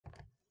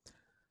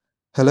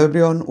Hello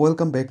everyone,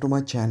 welcome back to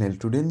my channel.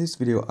 Today in this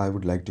video I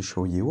would like to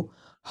show you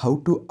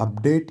how to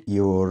update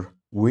your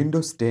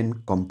Windows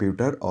 10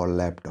 computer or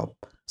laptop.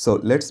 So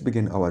let's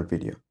begin our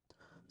video.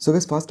 So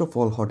guys, first of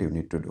all, what you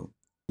need to do,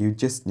 you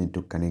just need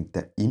to connect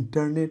the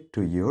internet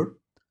to your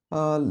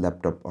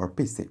laptop or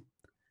PC,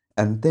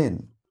 and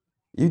then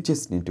you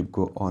just need to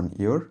go on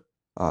your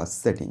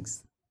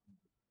settings.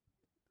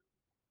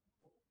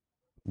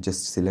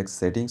 Just select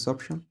settings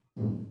option,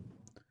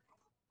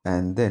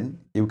 and then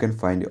you can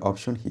find the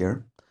option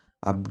here,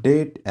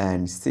 update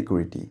and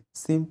security.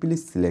 Simply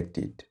select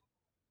it,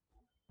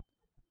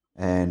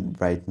 and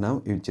right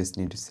now you just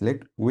need to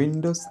select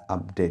Windows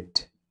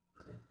Update,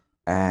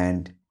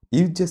 and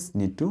you just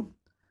need to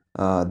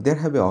there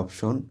have a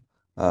option,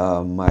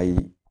 my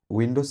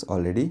Windows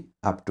already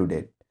up to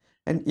date,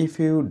 and if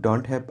you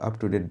don't have up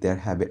to date, there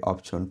have a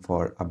option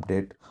for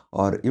update,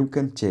 or you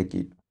can check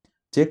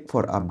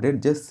for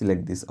update. Just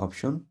select this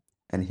option,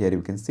 and here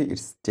you can see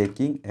it's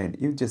checking, and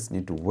you just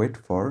need to wait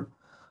for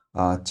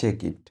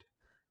check it.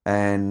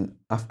 And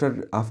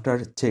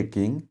after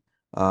checking,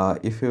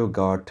 if you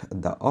got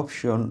the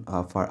option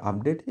for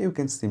update, you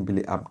can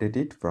simply update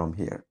it from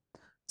here.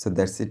 So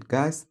that's it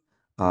guys.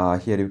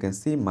 Here you can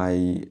see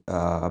my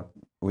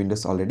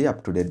Windows already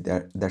up to date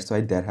there. That's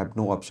why there have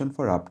no option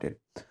for update.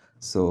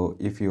 So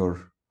if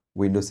your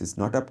Windows is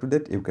not up to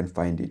date, you can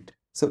find it,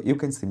 so you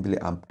can simply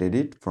update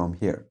it from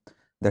here.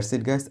 That's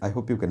it guys. I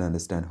hope you can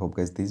understand. Hope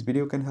guys this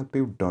video can help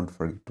you. Don't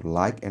forget to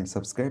like and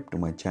subscribe to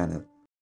my channel.